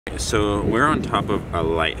So we're on top of a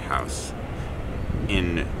lighthouse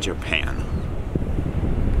in Japan.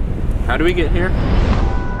 How do we get here?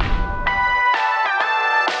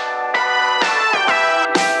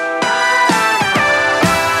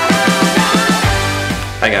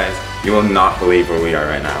 Hi guys, you will not believe where we are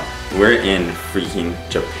right now. We're in freaking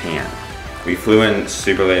Japan. We flew in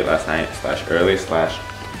super late last night, /early/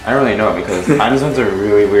 I don't really know because time zones are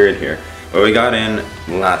really weird here. But we got in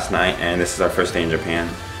last night and this is our first day in Japan.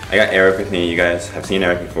 I got Eric with me. You guys have seen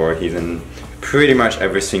Eric before. He's in pretty much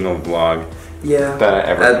every single vlog that I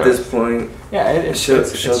ever at post. This point. Yeah, it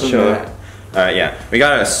shows them that. Yeah, we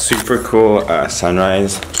got a super cool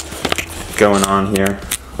sunrise going on here.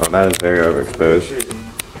 Oh, that is very overexposed.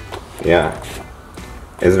 Yeah,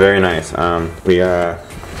 it's very nice. We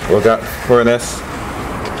woke up for this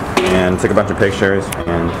and took a bunch of pictures,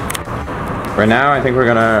 and right now I think we're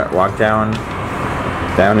gonna walk down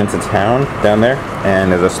into town down there,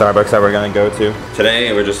 and there's a Starbucks that we're gonna go to.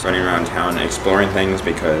 Today we're just running around town exploring things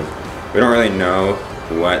because we don't really know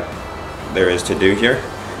what there is to do here,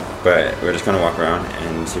 but we're just gonna walk around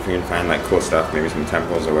and see if we can find like cool stuff, maybe some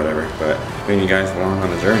temples or whatever, but bring you guys along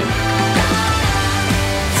on the journey.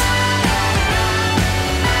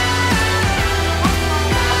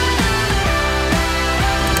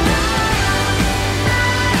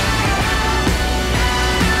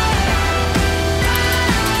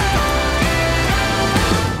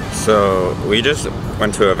 So we just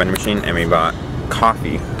went to a vending machine and we bought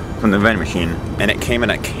coffee from the vending machine, and it came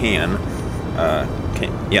in a can.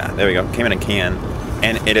 Yeah, there we go. Came in a can,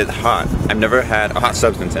 and it is hot. I've never had a hot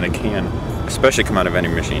substance in a can, especially come out of a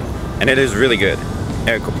vending machine, and it is really good.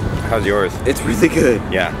 Eric, how's yours? It's really good.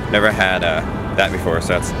 Yeah, never had that before,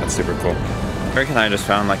 so that's super cool. Eric and I just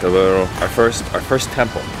found like our first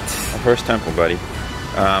temple, buddy.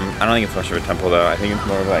 I don't think it's much of a temple though. I think it's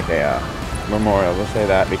more of like a memorial. We'll say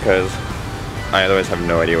that because I otherwise have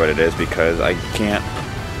no idea what it is, because I can't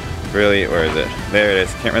really, where is it? There it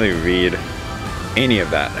is. Can't really read any of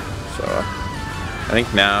that. So I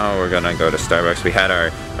think now we're gonna go to Starbucks. We had our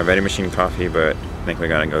vending machine coffee, but I think we're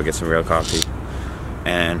gonna go get some real coffee,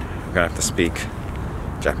 and we're gonna have to speak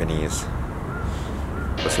Japanese.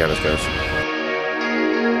 We'll see how this goes.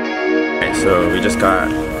 Okay, so we just got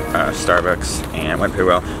Starbucks and it went pretty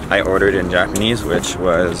well. I ordered in Japanese, which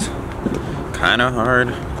was kind of hard,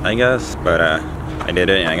 I guess, but I did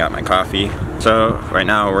it and I got my coffee. So right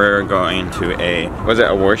now we're going to a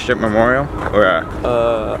worship memorial or a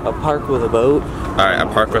park with a boat. All right, a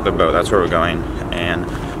park with a boat. That's where we're going, and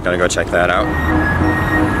gotta go check that out.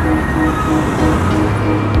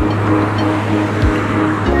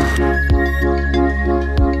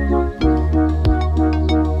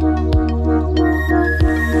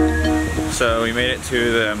 So we made it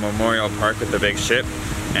to the memorial park with the big ship,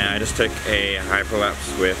 and I just took a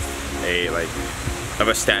hyperlapse with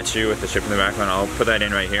a statue with the ship in the background. I'll put that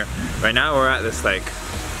in right here. Right now we're at this like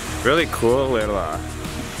really cool little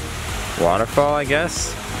waterfall, I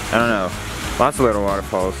guess. I don't know. Lots of little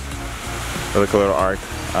waterfalls. They look a little arc.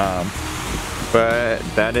 But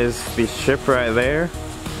that is the ship right there.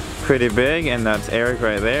 Pretty big, and that's Eric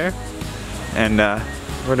right there. And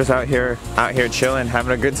we're just out here chilling,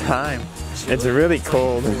 having a good time. It's really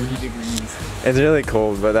cold. 40 degrees. It's really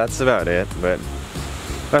cold, but that's about it. But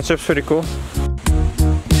that ship's pretty cool.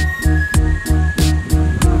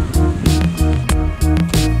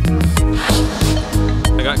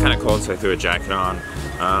 It got kind of cold, so I threw a jacket on.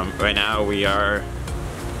 Right now we are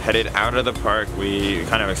headed out of the park. We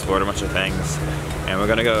kind of explored a bunch of things, and we're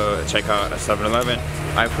gonna go check out a 7-Eleven.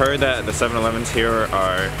 I've heard that the 7-Elevens here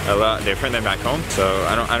are a lot different than back home, so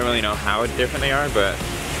I don't really know how different they are, but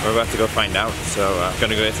we're about to go find out. So I'm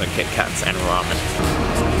gonna go get some Kit Kats and ramen.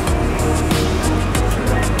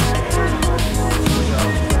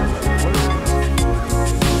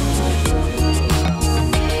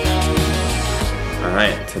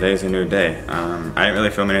 Alright, today's a new day. I didn't really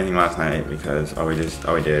film anything last night because all we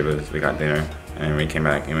did was we got dinner and we came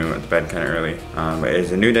back and we went to bed kind of early. But it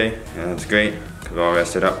is a new day, and that's great because we're all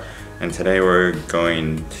rested up. And today we're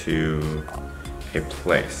going to a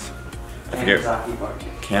place. Kanazaki Park.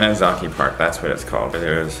 Kanazaki Park, that's what it's called.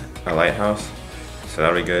 There's a lighthouse, so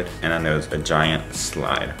that'll be good. And then there's a giant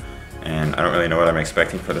slide. And I don't really know what I'm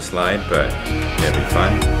expecting for the slide, but it'll be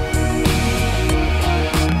fun.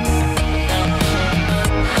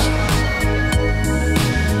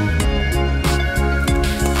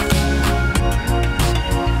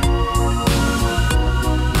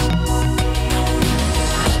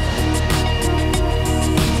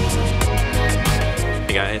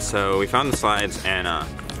 So we found the slides, and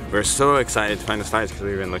we're so excited to find the slides because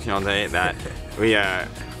we've been looking all day that we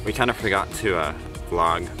kind of forgot to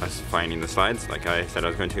vlog us finding the slides like I said I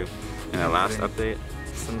was going to in the last update.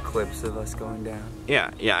 Some clips of us going down.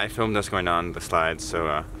 Yeah, I filmed us going down the slides,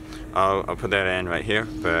 so I'll put that in right here.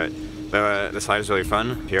 But the slide is really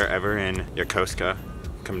fun. If you're ever in Yokosuka,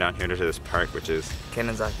 come down here to this park, which is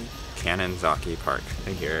Kanenzaki Park.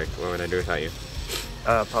 Thank you, Eric. What would I do without you?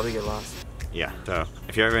 Probably get lost. Yeah, so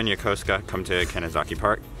if you're ever in Yokosuka, come to Kanenzaki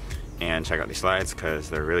Park and check out these slides because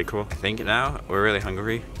they're really cool. I think now we're really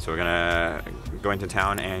hungry, so we're gonna go into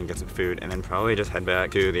town and get some food and then probably just head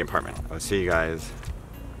back to the apartment. I'll see you guys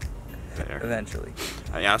there. Eventually.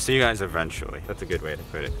 Yeah, I'll see you guys eventually. That's a good way to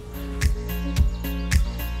put it.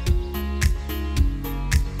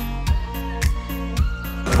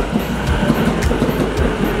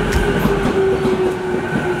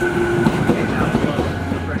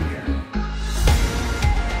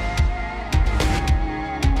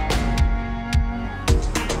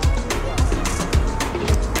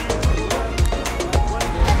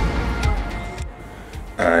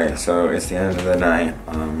 Alright, so it's the end of the night.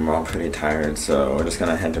 We're all pretty tired, so we're just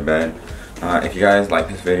gonna head to bed. If you guys like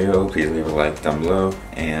this video, please leave a like down below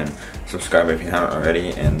and subscribe if you haven't already,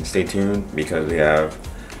 and stay tuned because we have,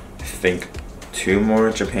 I think, 2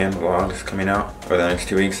 more Japan vlogs coming out for the next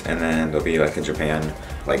 2 weeks, and then there'll be like a Japan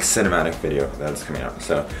cinematic video that's coming out.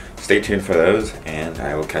 So stay tuned for those, and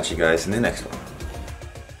I will catch you guys in the next one.